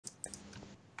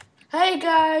Hey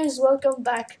guys, welcome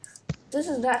back. This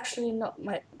is actually not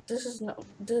my this is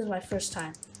my first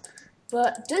time.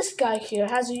 But this guy here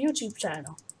has a YouTube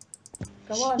channel.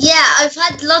 Come on. Yeah, I've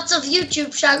had lots of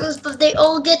YouTube channels, but they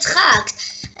all get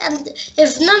hacked. And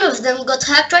if none of them got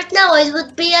hacked right now, I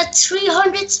would be at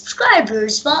 300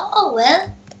 subscribers. But oh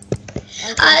well.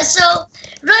 Okay. So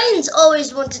Ryan's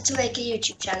always wanted to make a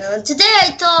YouTube channel, and today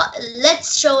I thought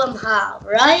let's show him how,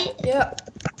 right? Yeah.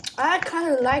 I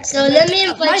kind of like. So let me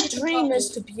invite my you to dream follow is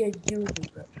to be a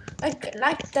YouTuber,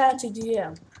 like Daddy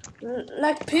DM,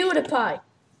 like PewDiePie.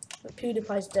 But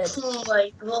PewDiePie's dead. Oh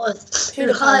my god.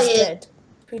 PewDiePie's Ryan. dead.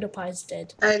 PewDiePie's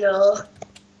dead. I know.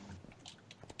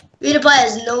 PewDiePie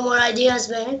has no more ideas,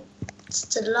 man. It's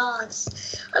the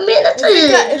loss. I mean,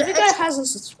 If you guys hasn't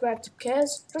subscribed to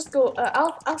Kez, just go.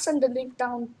 I'll send the link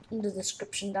down in the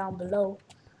description down below.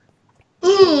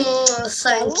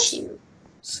 Thank you.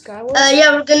 Skywars?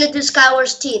 Yeah, we're gonna do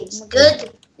Skywars teams. Good?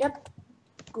 Yep.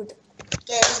 Good.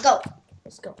 Okay, let's go.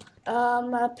 Let's go.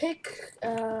 Pick.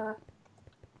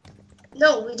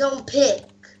 No, we don't pick.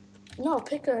 No,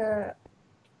 pick a.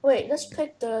 Wait, let's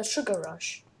pick the Sugar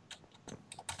Rush.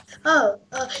 Oh,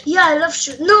 yeah, I love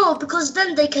No, because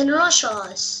then they can rush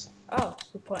us. Oh,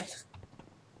 good point.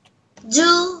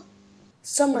 Do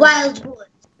Summer. Wildwood.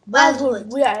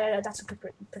 Wildwood. Yeah, that's a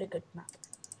pretty good map.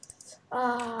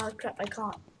 Ah, crap, I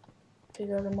can't.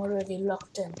 Because I'm already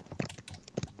locked in.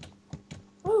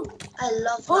 Woo. I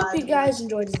love Hope Wildwood. you guys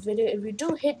enjoyed this video. If you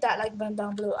do, hit that like button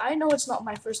down below. I know it's not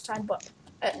my first time, but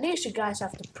at least you guys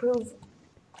have to prove.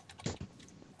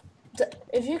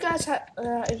 If you guys have,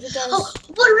 Oh,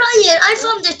 but Ryan, I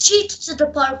found a cheat to the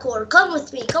parkour. Come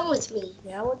with me. Come with me.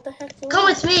 Yeah, what the heck? Come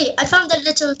with me. I found a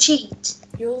little cheat.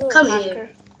 You little Come hacker. here.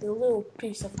 You little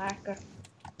piece of hacker.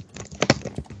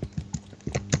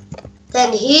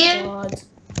 Then here. God.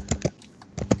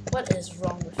 What is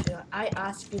wrong with you? I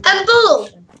asked you. And boom!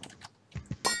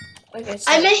 Okay,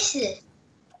 so, I missed it.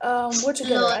 we're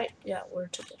together, No. right? Yeah, we're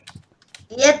together.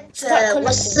 Yep.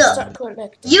 What's up? Start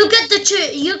collecting. You get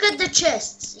the You get the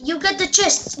chests. You get the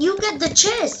chests. You get the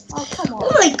chests. Oh, come on.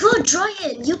 Oh my god,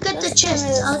 Ryan, you get the Let's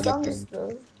chests. try I'll some get the.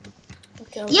 stuff.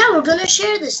 Okay. Yeah, we're gonna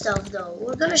share this stuff though.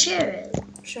 We're gonna share it.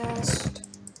 Chest.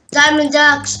 Diamond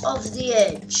axe of the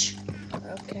edge.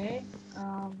 Okay.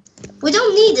 We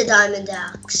don't need a diamond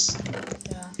axe.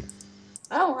 Yeah.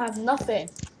 I don't have nothing.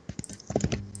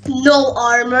 No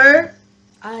armor.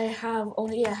 I have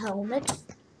only a helmet.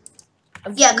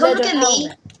 A Yeah, come look leather at me.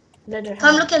 helmet. Leather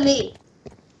Come helmet. look at me.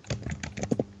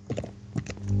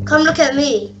 Come look at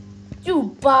me.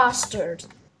 You bastard.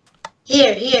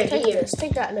 Here. Take this.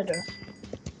 Take that leather.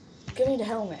 Give me the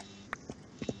helmet.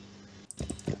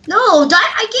 No,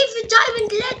 I gave you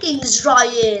diamond leggings,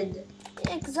 Ryan.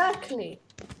 Exactly.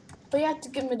 But you have to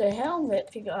give me the helmet.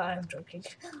 I'm joking.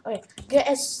 Okay, get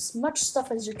as much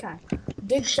stuff as you can.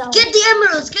 Dig down. Get the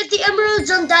emeralds. Get the emeralds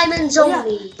on diamonds Oh, yeah.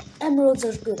 only. Emeralds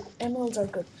are good. Emeralds are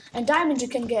good. And diamonds, you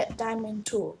can get diamond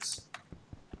tools.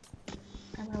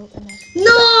 Emerald.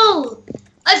 No!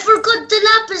 I forgot the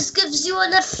lapis gives you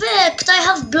an effect. I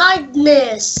have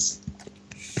blindness.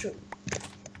 Shoot.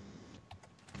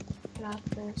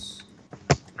 Lapis.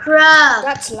 Crap.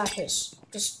 That's lapis.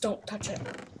 Just don't touch it.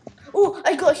 Oh,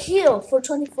 I got heal for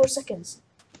 24 seconds.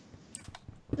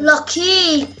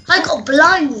 Lucky. I got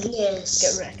blindness.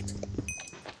 Get wrecked.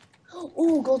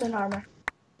 Oh, golden armor.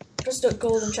 Just a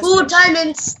golden chest. Ooh,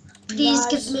 diamonds. Please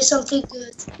Nice. give me something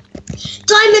good.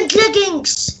 Diamond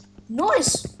leggings.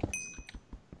 Nice.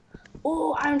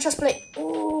 Oh, iron chest plate.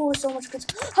 Oh, so much good.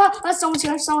 Ha! Someone's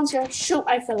here. Someone's here. Shoot!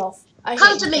 I fell off.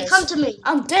 Come to me. Come to me.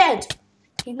 I'm dead.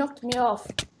 He knocked me off.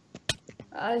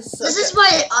 This is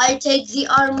why I take the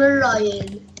armor,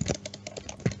 Ryan.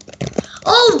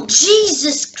 Oh,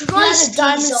 Jesus Christ. He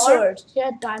had a diamond Kezar. sword. He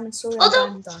had diamond sword and Although,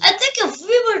 diamond armor. I think if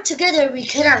we were together, we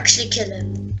can actually kill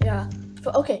him. Yeah.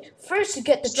 Okay, first you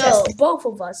get the So- chest, both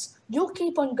of us. You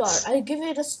keep on guard. I'll give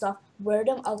you the stuff. Wear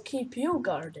them. I'll keep you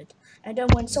guarded. And then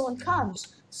when someone comes,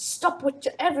 stop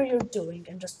whatever you're doing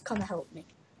and just come help me.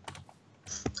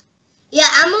 Yeah,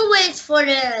 I'm gonna wait for it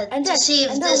And to then, see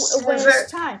if and then this when river...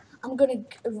 it's time, I'm gonna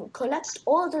collect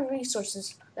all the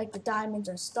resources, like the diamonds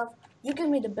and stuff. You give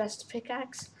me the best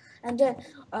pickaxe, and then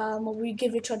we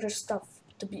give each other stuff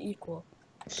to be equal.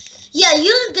 Yeah,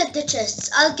 you'll get the chests.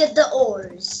 I'll get the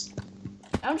ores.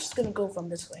 I'm just gonna go from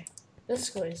this way.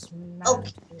 This way is mad.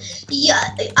 Okay. Yeah,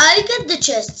 I get the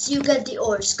chests. You get the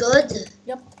ores. Good.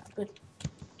 Yep. Good.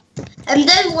 And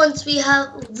then once we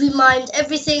mined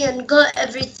everything and got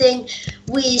everything,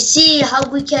 we see how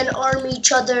we can arm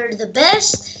each other the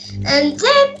best, and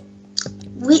then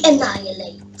we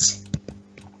annihilate.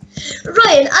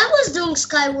 Ryan, I was doing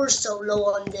Skyward solo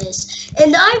on this,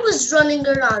 and I was running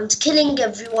around killing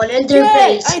everyone in their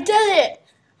base. I did it!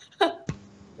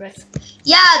 Right.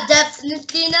 Yeah,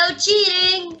 definitely no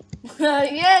cheating.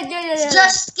 yeah.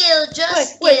 Just skill,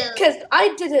 just skill. Wait, because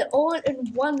I did it all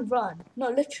in one run. No,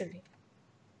 literally.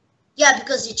 Yeah,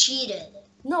 because you cheated.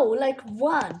 No, like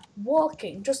one.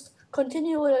 Walking. Just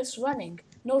continuous running.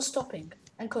 No stopping.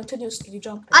 And continuously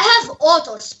jumping. I have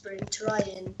auto sprint,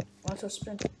 Ryan. Auto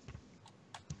sprint.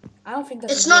 I don't think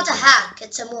that's It's not a hack,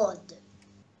 it's a mod.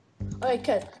 Alright,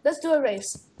 kid, let's do a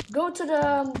race. Go to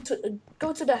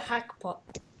the hack pot.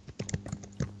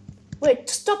 Wait,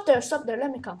 stop there,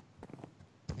 let me come.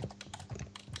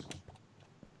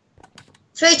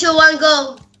 3, 2, 1,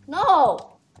 go.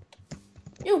 No!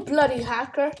 You bloody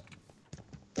hacker.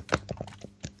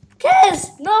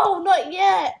 Kiss! No, not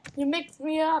yet! You mixed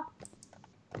me up.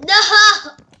 No!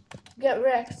 Get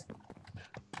wrecked.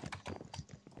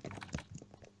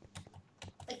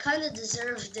 I kinda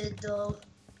deserved it though.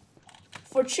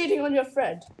 For cheating on your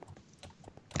friend.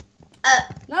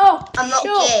 No! I'm not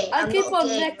gay. I keep on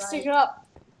mixing up.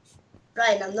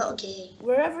 Ryan, I'm not gay.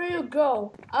 Wherever you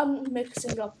go, I'm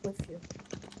mixing up with you.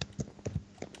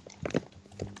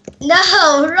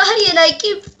 No, Ryan, I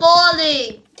keep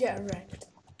falling. Get wrecked.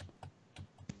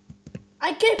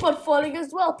 I keep on falling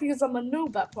as well because I'm a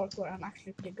noob at parkour. I'm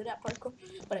actually pretty good at parkour,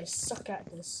 but I suck at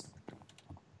this.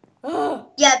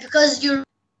 Yeah, because you're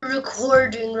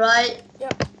recording, right?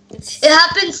 Yep. It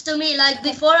happens to me, like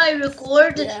before I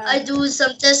record, I do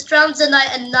some test rounds and I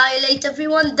annihilate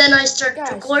everyone, then I start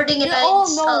recording and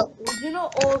you know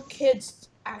all kids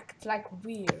act like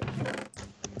weird.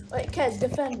 Wait, Kez,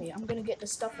 defend me. I'm gonna get the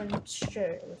stuff and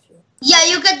share it with you. Yeah,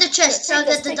 you get the chest, I'll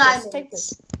get the diamonds. Take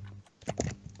this.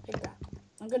 Take that.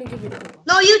 I'm gonna give you the gold.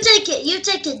 No, you take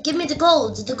it, give me the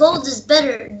gold. The gold is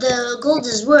better, the gold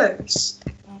is worse.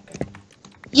 Okay.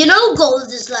 You know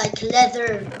gold is like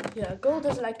leather. Yeah, gold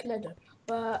is like leather,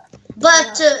 but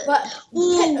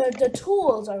the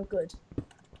tools are good.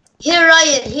 Here,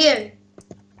 Ryan, here.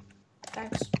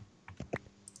 Thanks.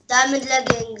 Diamond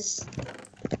leggings.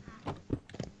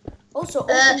 Also,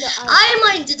 I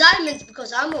mine the diamonds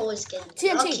because I'm always getting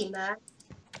TNT. lucky, man.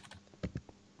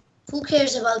 Who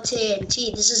cares about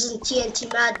TNT? This isn't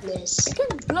TNT madness. You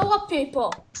can blow up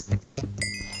people.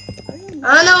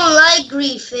 I don't like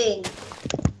griefing.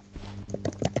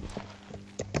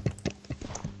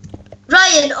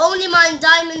 Ryan, only mine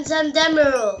diamonds and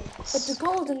emeralds. But the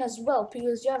golden as well,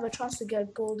 because you have a chance to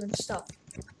get golden stuff.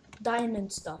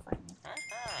 Diamond stuff, I mean.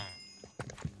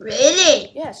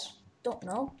 Really? Yes. Don't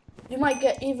know. You might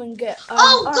even get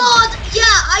oh god! Yeah,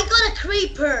 I got a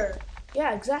creeper!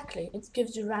 Yeah, exactly. It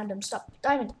gives you random stuff.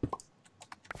 Diamond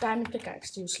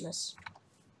pickaxe, useless.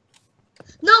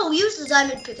 No, use the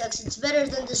diamond pickaxe. It's better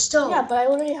than the stone. Yeah, but I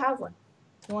already have one.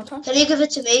 You want one? Can you give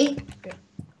it to me? Okay.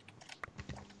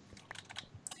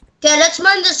 Okay, let's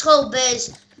mine this whole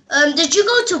base. Did you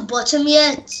go to bottom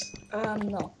yet?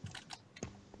 No.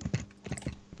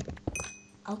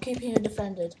 I'll keep you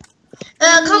defended.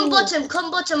 Come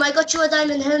bottom. I got you a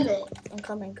diamond helmet. I'm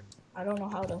coming. I don't know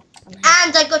how though.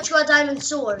 And I got you a diamond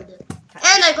sword.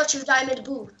 And I got you diamond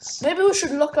boots. Maybe we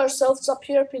should look ourselves up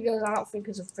here because I don't think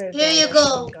it's a very good Here you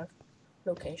go.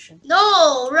 Location.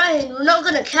 No, Ryan, we're not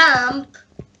gonna camp.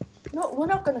 No, we're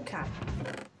not gonna camp.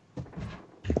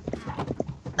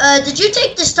 Did you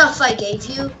take the stuff I gave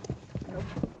you? Nope.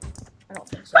 I don't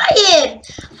think so. Ryan,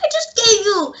 I just gave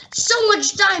you so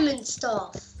much diamond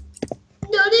stuff.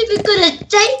 Not even gonna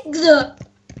take them.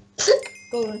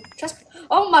 Golden chest.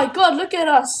 Oh my god, look at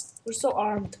us. We're so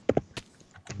armed.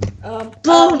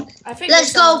 Boom. I think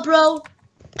Let's go, bro.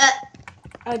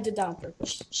 I did that on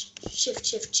purpose. Shift.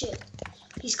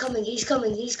 He's coming.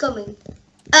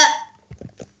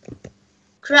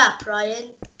 Crap,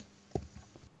 Ryan.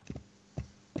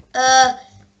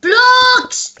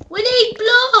 Blocks! We need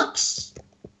blocks!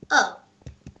 Oh.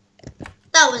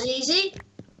 That was easy.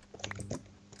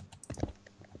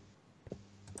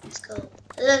 Let's go.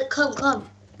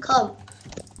 Come.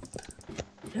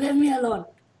 Leave me alone.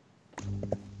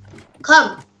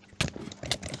 Come.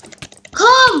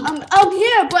 I'm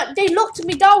here, but they locked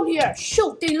me down here.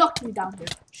 Shoot, they locked me down here.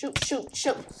 Shoot.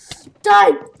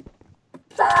 Die!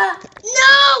 Ah!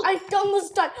 No! I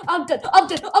almost died. I'm dead.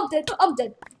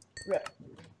 Rip.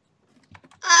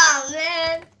 Oh,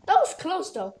 man. That was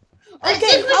close, though. I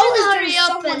think we should hurry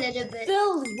up a little bit.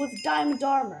 Filled with diamond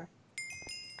armor.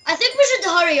 I think we should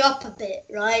hurry up a bit,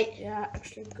 right? Yeah,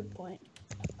 actually, good point.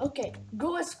 Okay,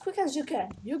 go as quick as you can.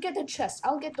 You get the chest.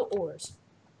 I'll get the ores.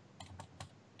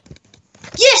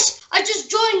 Yes, I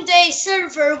just joined a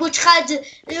server which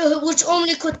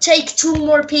only could take 2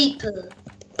 more people.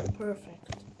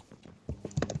 Perfect.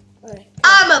 Alright.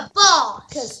 I'm a boss.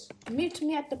 Cause meet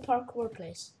me at the parkour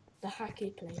place, the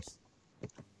hacky place.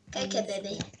 Okay,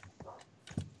 baby.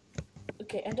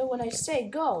 Okay, and then when I say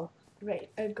go, right,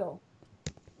 go.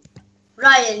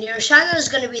 Ryan, your channel is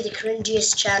gonna be the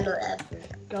cringiest channel ever.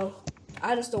 Go.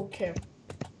 I just don't care.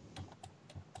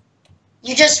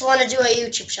 You just want to do a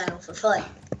YouTube channel for fun.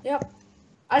 Yep.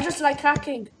 I just like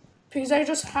hacking. Because I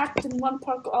just hacked in one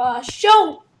parkour.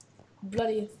 Show!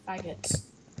 Bloody faggots.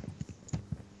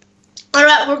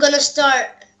 Alright, we're gonna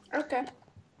start. Okay.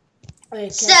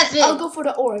 Wait, 7. I'll go for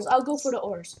the ores. I'll go for the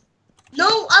ores. No,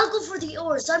 I'll go for the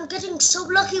ores. I'm getting so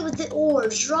lucky with the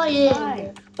ores, Ryan.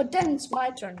 Fine. But then it's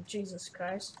my turn. Jesus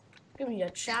Christ. Give me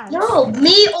a chance. No,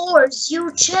 me ores,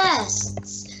 you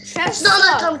chests. Chests It's not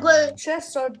like I'm going.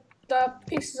 Chests are the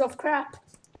pieces of crap.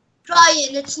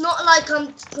 Ryan, it's not like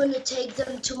I'm gonna take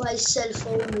them to myself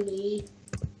only.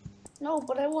 No,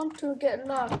 but I want to get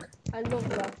luck. I love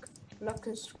luck. Luck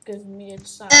is gives me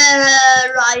inside.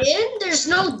 Ryan, there's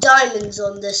no diamonds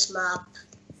on this map.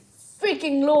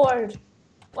 Freaking Lord!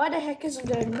 Why the heck isn't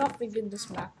there nothing in this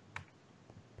map?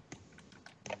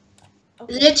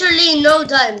 Okay. Literally no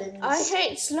diamonds. I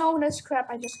hate slowness. Crap,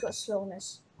 I just got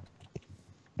slowness.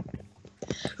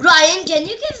 Ryan, can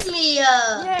you give me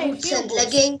boots and boots.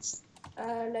 leggings?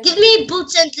 Like, Give me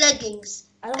boots and leggings,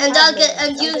 I don't and have I'll get.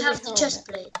 leggings. And you I'll have give the you chest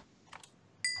helmet. plate.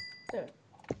 There.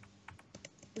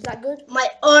 Is that good? My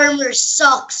armor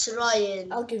sucks,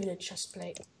 Ryan. I'll give you the chest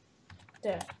plate.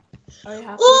 There. Are you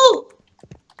happy? Ooh!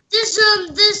 This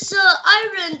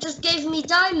iron just gave me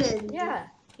diamond. Yeah.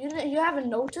 You haven't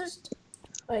noticed?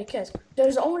 Alright, Kez.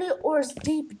 There's only ores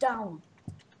deep down.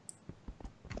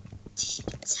 Deep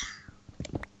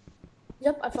down.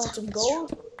 Yep, I found some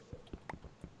gold.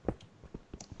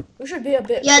 We should be a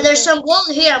bit. Yeah, there's some gold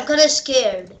here. I'm kind of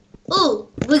scared. Ooh,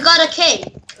 we got a cave.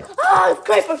 Ah,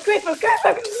 creeper!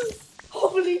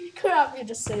 Holy crap! You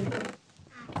just saved me.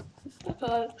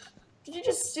 Did you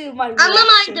just see my? I'm gonna mine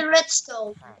reaction? the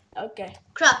redstone. Okay.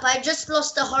 Crap! I just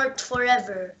lost a heart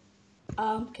forever.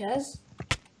 Kez,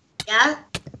 Yeah.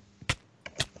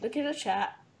 look at the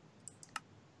chat.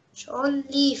 Sean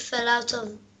Lee fell out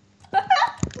of.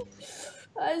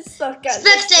 I suck at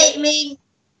Spectate this. me.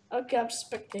 Okay, I'm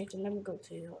spectating. Let me go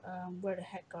to you. Where the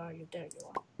heck are you? There you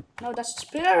are. No, that's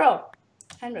Spiro.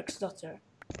 Henrik's daughter.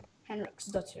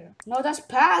 No, that's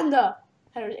Panda.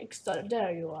 Henrik's daughter.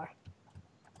 There you are.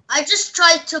 I just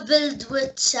tried to build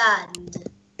with sand.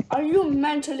 Are you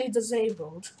mentally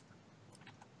disabled?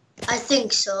 I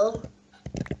think so.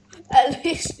 At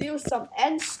least use some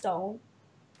end stone.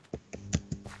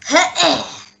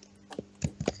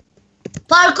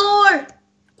 Parkour!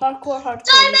 Parkour hard.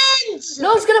 Diamonds!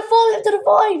 No, it's gonna fall into the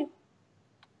void.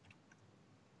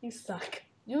 You suck.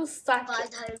 You suck.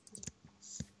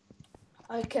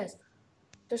 Okay,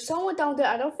 there's someone down there.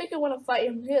 I don't think I want to fight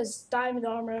him. He has diamond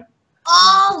armor.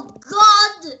 Oh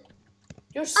God!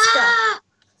 You're stuck. Ah!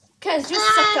 Kez, you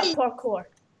suck at parkour.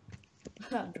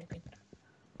 I'm joking.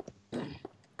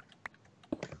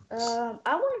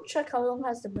 I want to check how long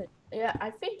has the video. Yeah, I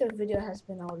think the video has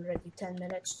been already 10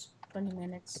 minutes, 20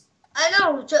 minutes. I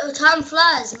know, time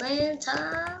flies, man.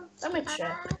 Time. Let me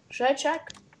check. Should I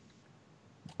check?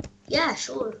 Yeah,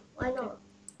 sure. Why not?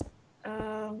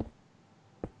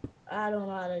 I don't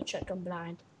know how to check. I'm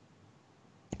blind.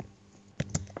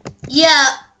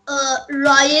 Yeah,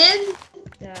 Ryan.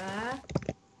 Yeah.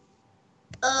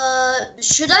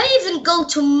 Should I even go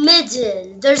to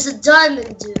middle? There's a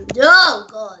diamond dude. Oh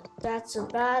God. That's a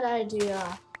bad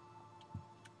idea.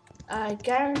 I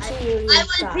guarantee you. I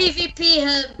will PvP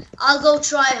him. I'll go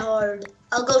try hard.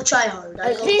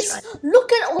 At least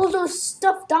look at all those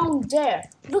stuff down there.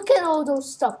 Look at all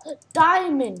those stuff.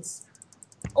 Diamonds.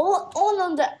 All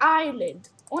on the island.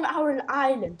 On our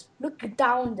island. Look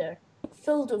down there.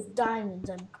 Filled with diamonds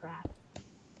and crap.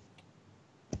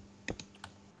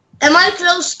 Am I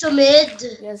close to mid?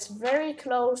 Yes, very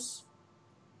close.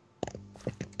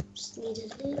 Just need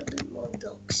a little bit more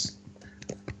blocks.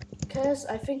 Because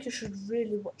I think you should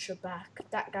really watch your back.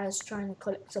 That guy's trying to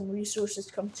collect some resources,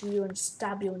 come to you and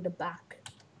stab you in the back.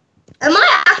 Am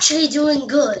I actually doing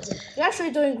good? You're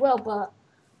actually doing well, but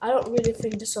I don't really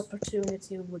think this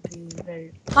opportunity would be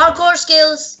very... Parkour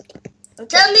skills. Okay.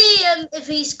 Tell me if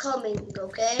he's coming,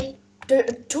 okay?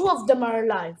 Two of them are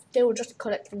alive. They were just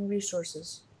collecting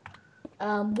resources.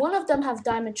 One of them have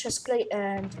diamond chestplate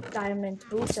and diamond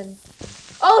boots and...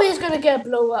 Oh, he's gonna get a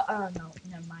blow up. Oh, no,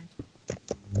 never mind.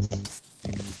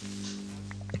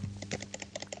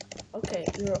 Okay,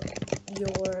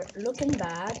 you're looking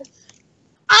bad.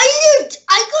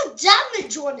 I got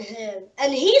damage on him,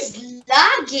 and he's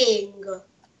lagging.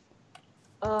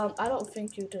 I don't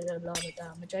think you did a lot of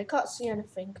damage. I can't see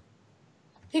anything.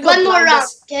 One more round,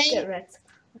 okay? Get wrecked.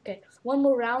 Okay, one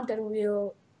more round, then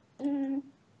we'll...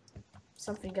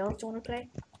 something else you want to play?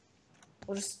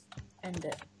 We'll just end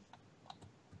it.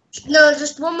 No,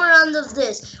 just one more round of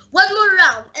this. One more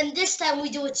round, and this time we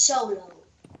do it solo.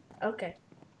 Okay.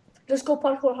 Let's go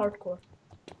parkour hardcore.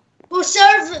 Who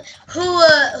survives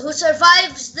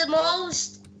the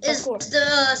most is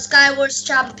the Skywars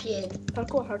champion.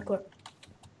 Parkour hardcore.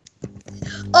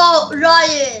 Oh,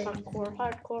 Ryan.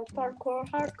 Parkour.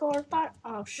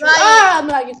 Oh shit. Ryan. Ah, I'm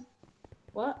lagging.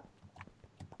 What?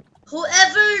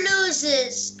 Whoever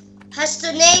loses has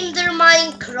to name their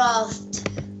Minecraft.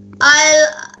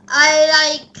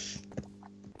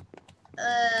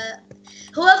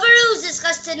 Whoever loses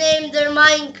has to name their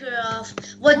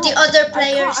Minecraft. What the other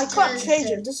players I can't change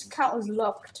it. This account is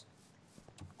locked.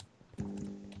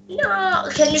 No,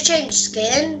 can you change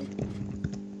skin?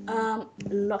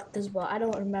 Locked as well. I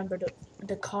don't remember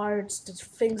the cards, the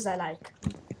things I like.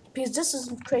 Because this is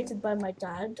created by my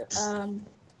dad.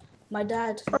 My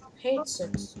dad hates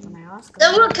it when I ask him.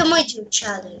 Then what can we do?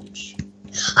 Challenge.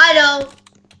 I know.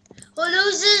 Who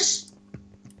loses?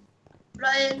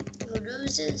 Ryan, who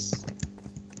loses?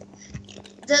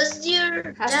 Does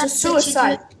your has to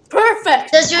suicide?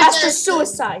 Perfect. Does your has to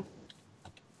suicide?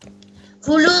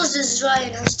 Who loses?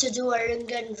 Ryan has to do a ring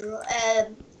and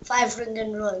 5 ring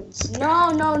and runs.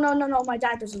 No. My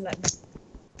dad doesn't let me.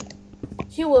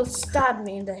 He will stab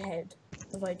me in the head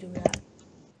if I do that.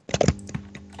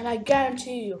 And I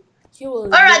guarantee you, he will.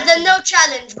 Alright, then no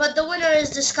challenge, but the winner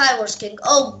is the Skywars King.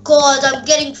 Oh god, I'm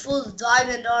getting full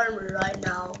diamond armor right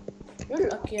now. You're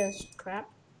lucky as crap.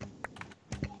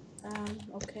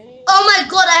 Okay. Oh my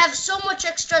god, I have so much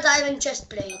extra diamond chest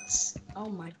plates. Oh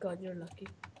my god, you're lucky.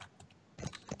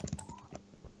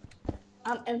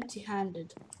 I'm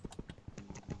empty-handed.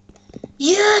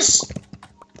 Yes!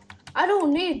 I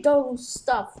don't need those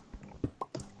stuff.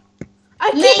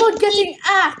 I keep on getting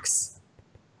axe.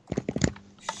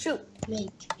 Shoot.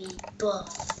 Make me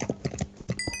buff.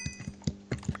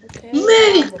 Okay.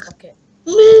 Make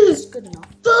It's good enough.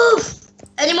 Buff.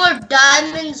 Any more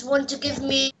diamonds want to give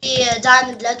me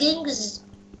diamond leggings?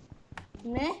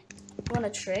 Meh. You wanna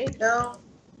trade? No.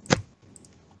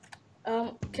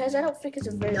 Cause I don't think it's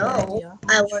a very good idea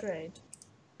to trade.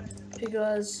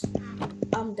 Because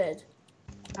I'm dead.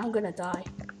 I'm gonna die.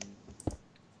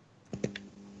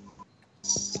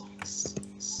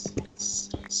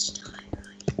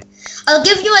 I'll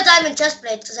give you a diamond chest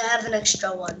plate because I have an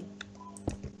extra one.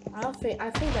 I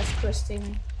think that's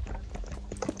Christine.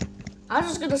 I'm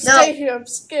just gonna stay here. I'm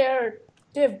scared.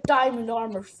 They have diamond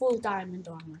armor, full diamond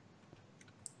armor.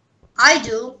 I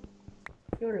do.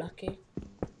 You're lucky.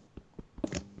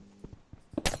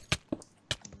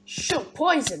 Shoot,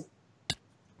 poison.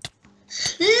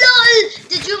 LOL!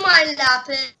 Did you mine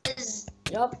lapis?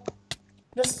 Yup.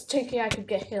 Just thinking I could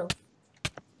get healed.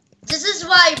 This is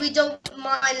why we don't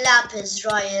mine lapis,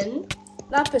 Ryan.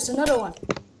 Lapis, another one.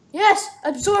 Yes,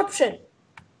 absorption.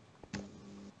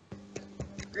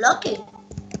 Lucky.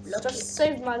 Just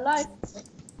saved my life.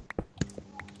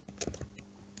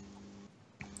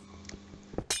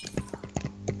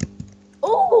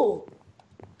 Oh!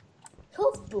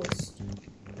 Health boost.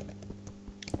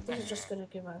 This is just gonna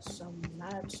give us some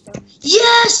mad stuff.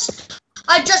 Yes!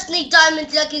 I just need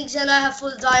diamond leggings and I have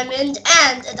full diamond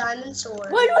and a diamond sword.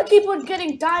 Why do I keep on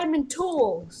getting diamond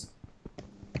tools?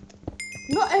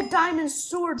 Not a diamond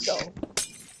sword though.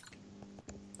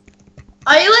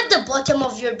 Are you at the bottom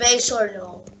of your base or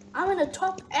no? I'm in the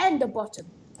top and the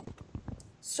bottom.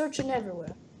 Searching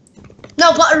everywhere.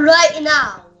 No, but right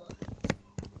now.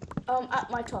 At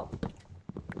my top.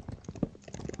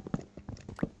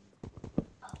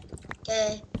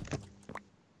 Okay.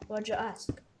 What'd you ask?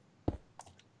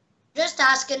 Just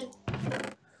asking.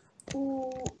 Ooh.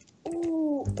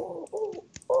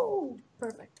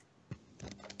 Perfect.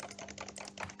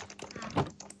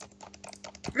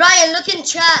 Ryan, look in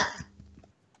chat.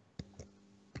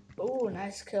 Ooh,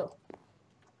 nice kill.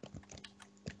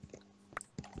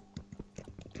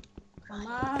 Come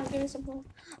on, give me some more.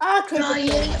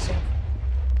 Ryan.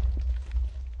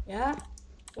 Yeah?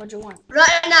 What'd you want?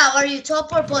 Right now, are you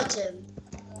top or bottom?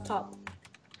 Top.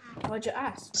 What'd you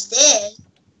ask? Stay.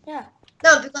 Yeah.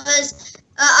 No, because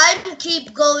I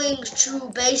keep going through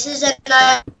bases and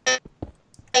I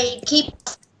keep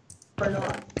or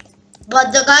not.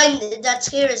 But the guy that's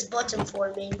here is bottom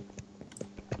for me.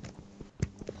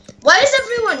 Why is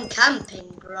everyone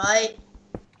camping, right?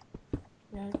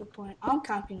 Yeah, good point. I'm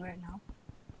camping right now.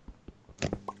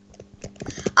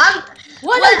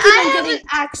 Why do I keep on getting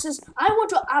axes? I want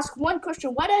to ask one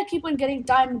question. Why do I keep on getting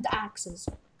diamond axes?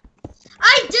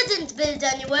 I didn't build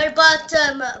anywhere, but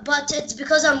it's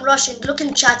because I'm rushing. Look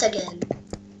in chat again.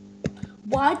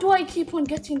 Why do I keep on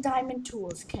getting diamond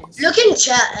tools, Kez? Look in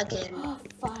chat again. Oh,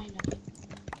 fine.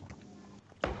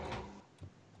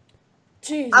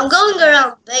 Jesus. I'm going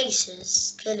around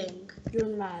bases, killing. You're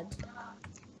mad.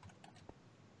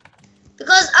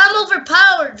 Because I'm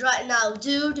overpowered right now,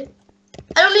 dude.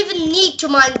 I don't even need to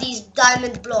mine these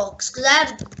diamond blocks because I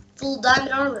have full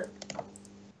diamond armor.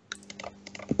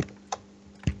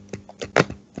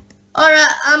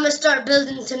 Alright, I'm gonna start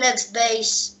building the next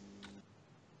base.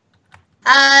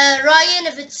 Ryan,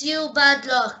 if it's you, bad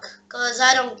luck. Because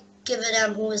I don't give a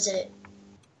damn who is it.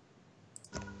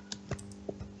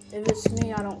 If it's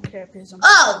me, I don't care because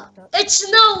I'm it's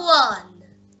no one.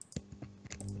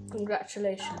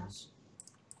 Congratulations.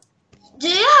 Do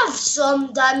you have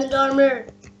some diamond armor?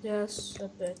 Yes, a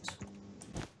bit.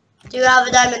 Do you have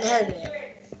a diamond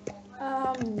helmet?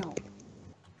 No.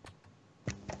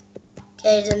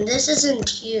 Okay, then this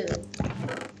isn't you.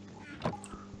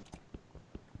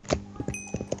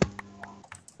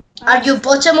 Are you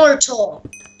bottom or top?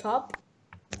 Top?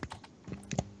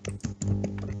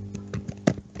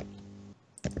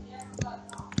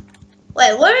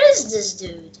 Wait, where is this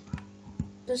dude?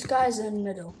 This guy's in the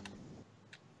middle.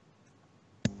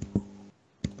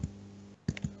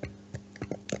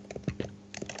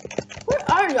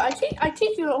 Where are you? I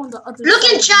think you're on the other Look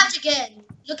side. in chat again.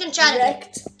 Look in chat again.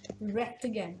 Wrecked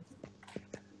again.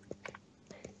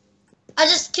 I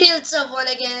just killed someone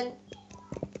again.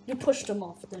 You pushed him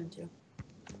off, didn't you?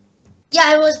 Yeah,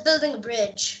 I was building a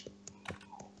bridge.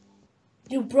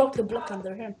 You broke the block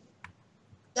under him.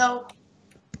 No.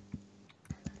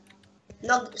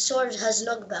 Sword has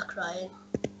knockback, Ryan.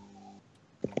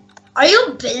 Are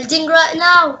you building right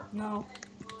now? No.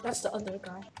 That's the other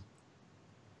guy.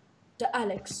 The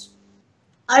Alex.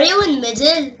 Are you in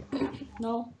middle?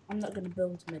 No, I'm not gonna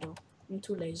build middle. I'm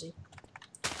too lazy.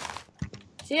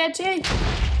 CIT!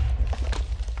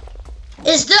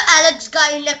 Is the Alex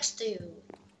guy next to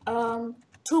you?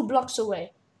 2 blocks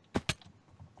away.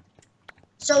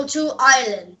 So 2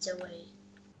 islands away.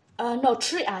 No,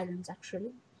 3 islands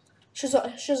actually. She's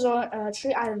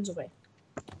 3 islands away.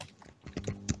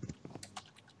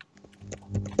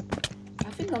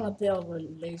 I think I'm a bit of a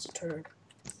lazy turd.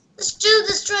 This dude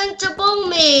is trying to bomb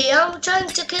me. I'm trying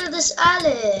to kill this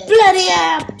Alex. Bloody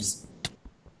apps!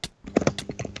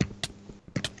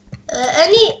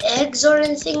 Any eggs or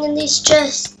anything in these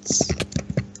chests?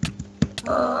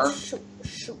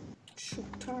 Shoot,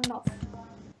 turn off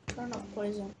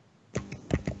poison.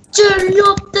 Turn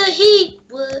up the heat.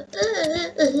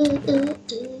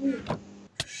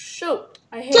 Shoot,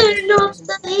 I hate Turn up poison.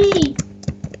 the heat.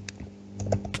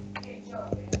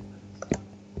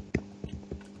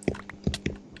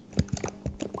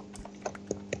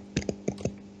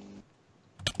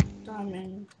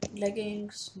 Diamond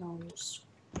leggings, no use.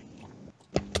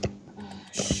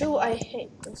 Shoot, I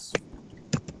hate this.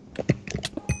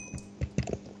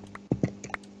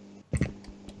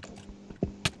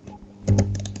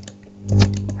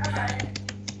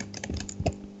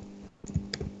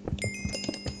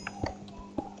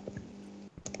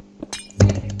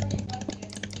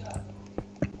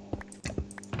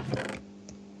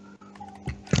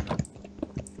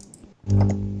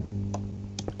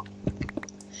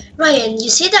 Ryan, you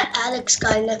see that Alex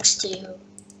guy next to you?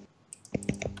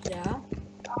 Yeah?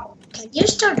 Can you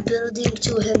start building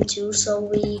to him too so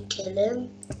we kill him?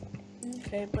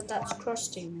 Okay, but that's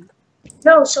cross-teaming.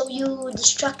 No, so you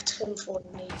distract him for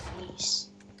me, please.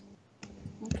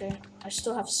 Okay, I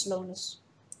still have slowness.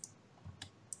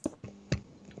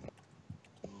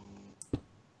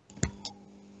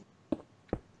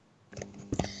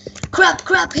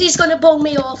 Crap, he's gonna bomb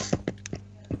me off.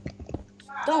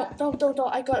 Don't.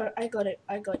 I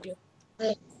got you.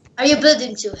 Wait, are you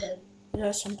building to him?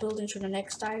 Yes, I'm building to the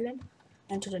next island,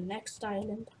 and to the next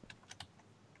island.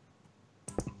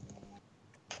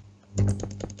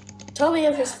 Tell me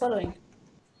if he's following.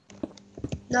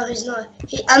 No, he's not.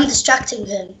 I'm distracting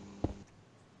him.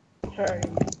 Hurry.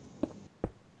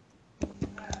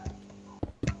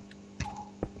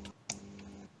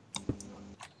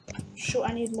 Sure,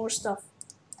 I need more stuff.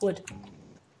 Wood.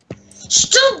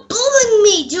 Stop bullying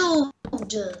me, dude!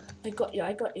 I got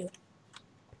you.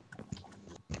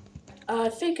 I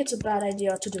think it's a bad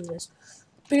idea to do this.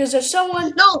 Because there's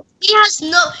someone... No, he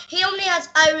only has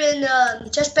iron,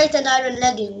 chestplate and iron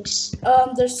leggings.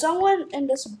 There's someone in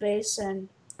this base and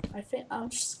I think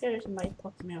I'm scared he might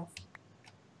pop me off.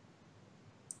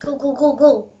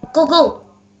 Go.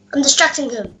 I'm distracting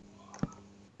him.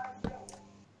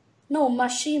 No,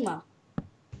 Mashima.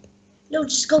 No,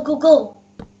 just go.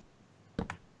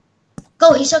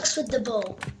 Go, he sucks with the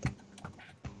bow.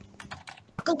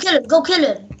 Go kill him, go kill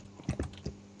him.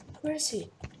 Where is he?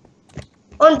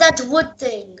 On that wood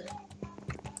thing.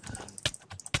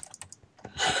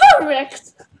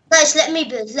 Correct. Guys, let me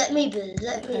build, let me build,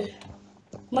 let me.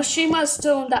 Mashima is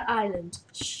still on that island.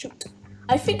 Shoot.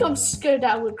 I think I'm scared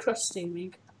that we're cross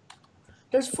teaming.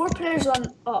 There's 4 players on.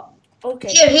 Oh, okay.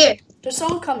 Here. There's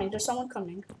someone coming. There's someone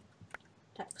coming.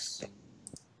 Thanks.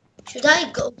 Should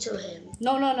I go to him?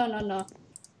 No.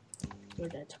 We're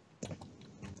dead.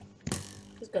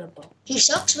 He's got a bow. He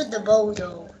sucks with the bow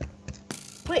though.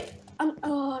 Wait.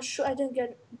 Oh, shoot. I didn't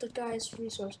get the guy's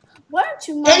resource. Why aren't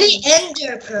you mining? Any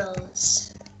ender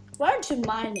pearls? Why aren't you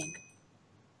mining?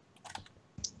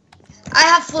 I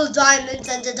have full diamonds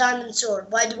and a diamond sword.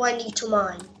 Why do I need to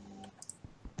mine?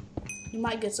 You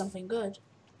might get something good.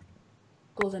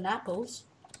 Golden apples.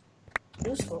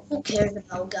 Useful. Who cares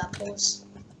about apples?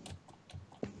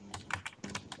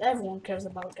 Everyone cares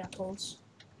about apples.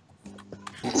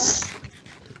 Is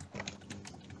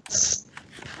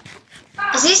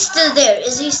he still there?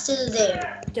 Is he still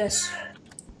there? Yes.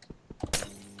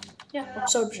 Yeah,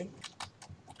 absorption.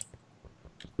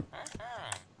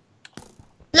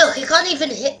 Look, he can't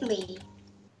even hit me.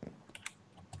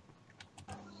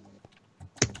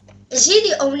 Is he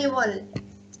the only one?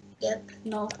 Yep.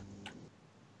 No.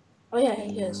 Oh yeah,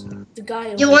 he is. The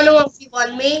guy. You wanna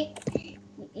 1v1 me?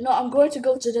 No, I'm going to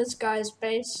go to this guy's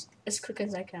base as quick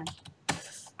as I can.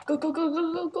 Go.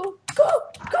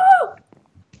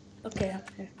 Okay, I'm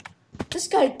here. This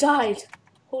guy died.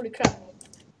 Holy crap.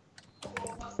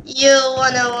 You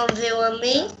wanna 1v1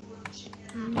 me?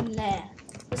 Nah.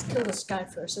 Let's kill this guy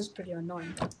first. It's pretty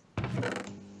annoying.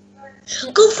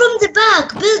 Go from the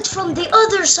back. Build from the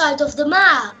other side of the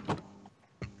map.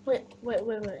 Wait.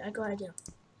 I got an idea.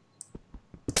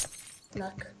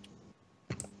 Luck.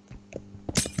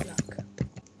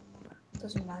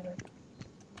 Doesn't matter.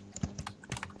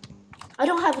 I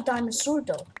don't have a diamond sword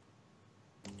though.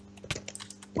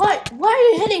 Why are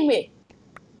you hitting me?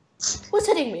 Who's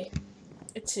hitting me?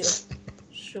 It's you.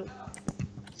 Shoot.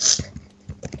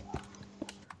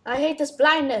 I hate this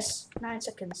blindness. 9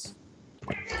 seconds.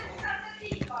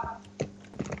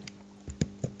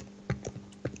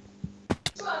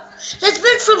 Let's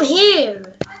build from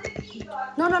here.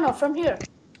 No, from here.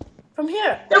 From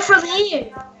here. No, from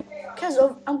here. Because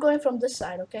I'm going from this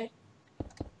side, okay?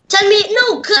 Tell me,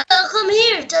 no, come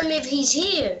here. Tell me if he's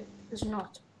here. He's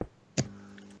not.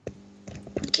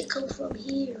 We can come from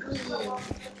here, right?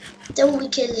 Then we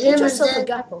kill Get him yourself and a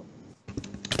then... gapple.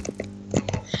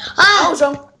 Ah! I was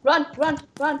wrong. Run.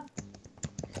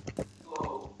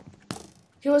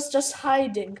 He was just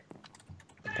hiding.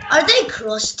 Are they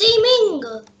cross-teaming?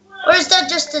 Or is that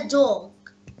just a dog?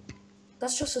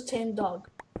 That's just a tame dog.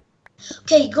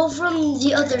 Okay, go from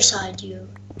the other side, you.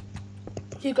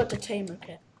 You got the tamer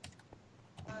kit.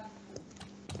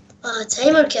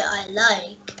 Tamer kit I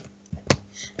like.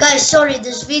 Guys, sorry,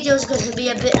 this video is going to be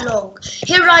a bit long.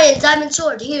 Here, Ryan, diamond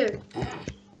sword, here.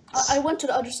 I went to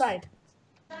the other side.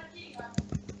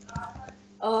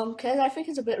 Cause I think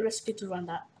it's a bit risky to run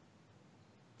that.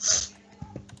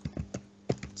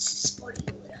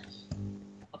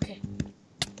 Okay.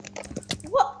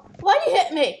 What? Why did you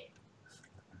hit me?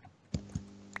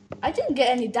 I didn't get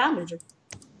any damage.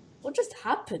 What just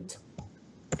happened?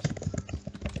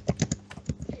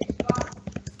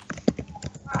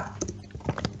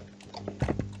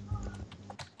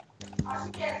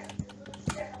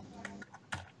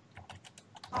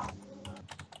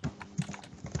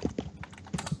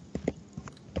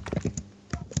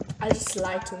 I just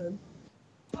lied to him.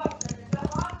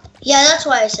 Yeah, that's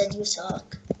why I said you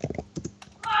suck.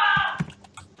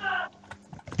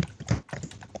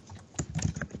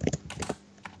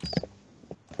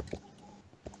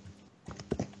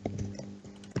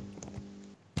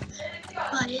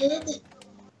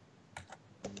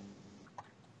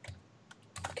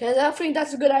 Cause I think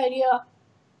that's a good idea.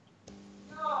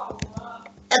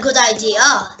 A good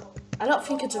idea. I don't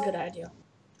think it's a good idea.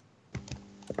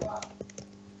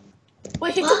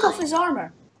 Wait, he took off his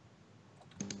armor.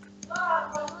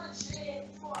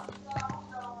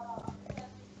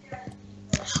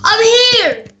 I'm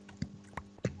here!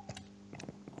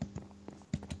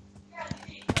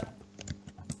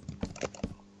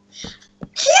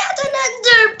 He had an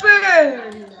ender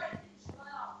pearl!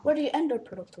 Where do you ender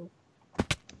pearl to?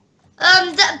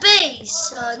 That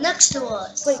base, next to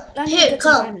us. Wait, I need to Here, get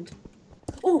come. some diamond.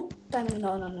 Ooh, diamond,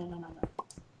 no.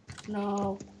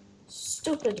 No.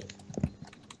 Stupid.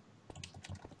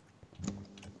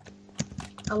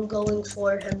 I'm going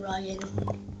for him, Ryan.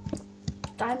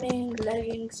 Diamond,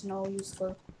 leggings, no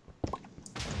useful.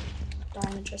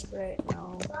 Diamond chest plate,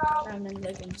 no. Diamond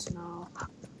leggings, no.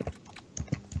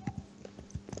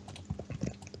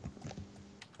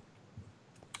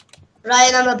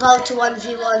 Ryan, I'm about to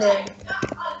 1v1 him.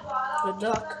 Good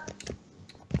luck.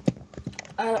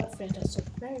 I don't think that's a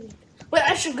very... Wait,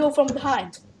 I should go from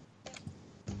behind.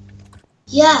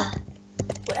 Yeah.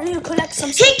 Wait, I need to collect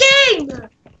some... He came!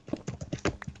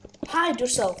 Hide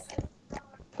yourself.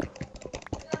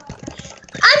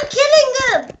 I'm killing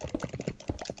him!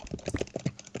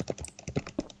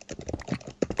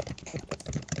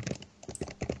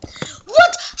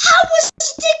 What? How was he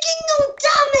taking no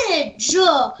damage?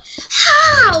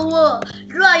 How?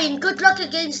 Ryan, good luck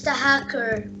against the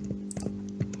hacker.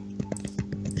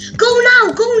 Go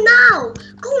now, go now,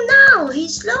 go now,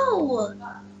 he's low.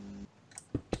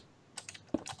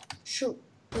 Shoot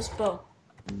this bow.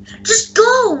 Just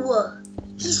go.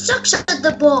 He sucks at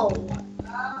the bow.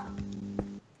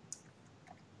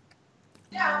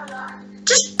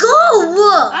 Just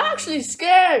go. I'm actually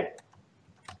scared.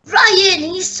 Ryan,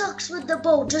 he sucks with the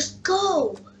bow. Just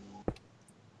go.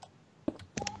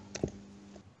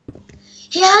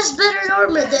 He has better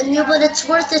armor than you, but it's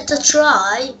worth it to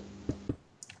try.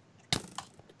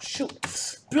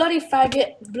 Shoot. Bloody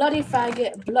faggot, bloody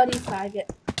faggot, bloody faggot.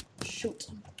 Shoot.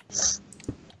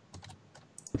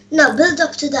 No, build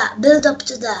up to that, build up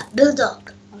to that, build up.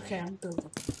 Okay, I'm building.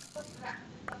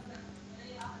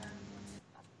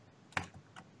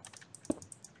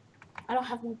 I don't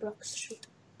have more blocks. Shoot.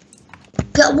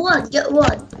 Get one, get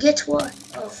one, get one.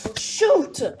 Oh,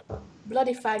 shoot!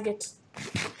 Bloody faggot.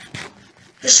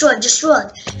 Just run, just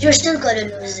run. You're still gonna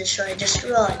lose this, right? Just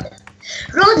run.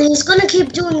 Run, he's gonna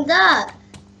keep doing that.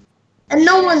 And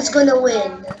no one's gonna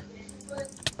win.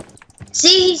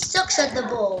 See, he sucks at the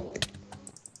ball.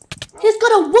 He's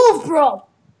got a wolf, bro!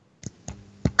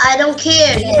 I don't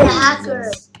care, he's a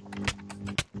hacker.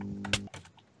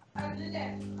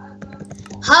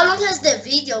 How long has the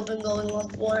video been going on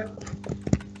for?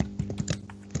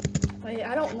 Wait,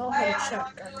 I don't know how to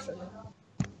check, actually.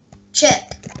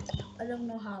 Check. I don't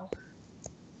know how.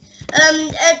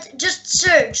 Just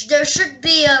search. There should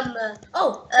be,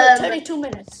 32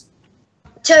 minutes.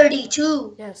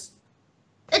 32. Yes.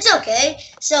 It's okay.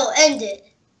 So, end it.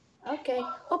 Okay,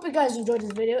 hope you guys enjoyed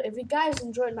this video. If you guys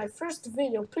enjoyed my first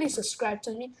video, please subscribe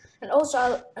to me. And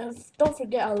also, don't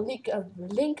forget, I'll link a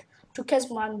link to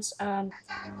Kezman's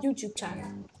YouTube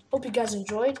channel. Hope you guys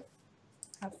enjoyed.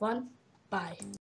 Have fun. Bye.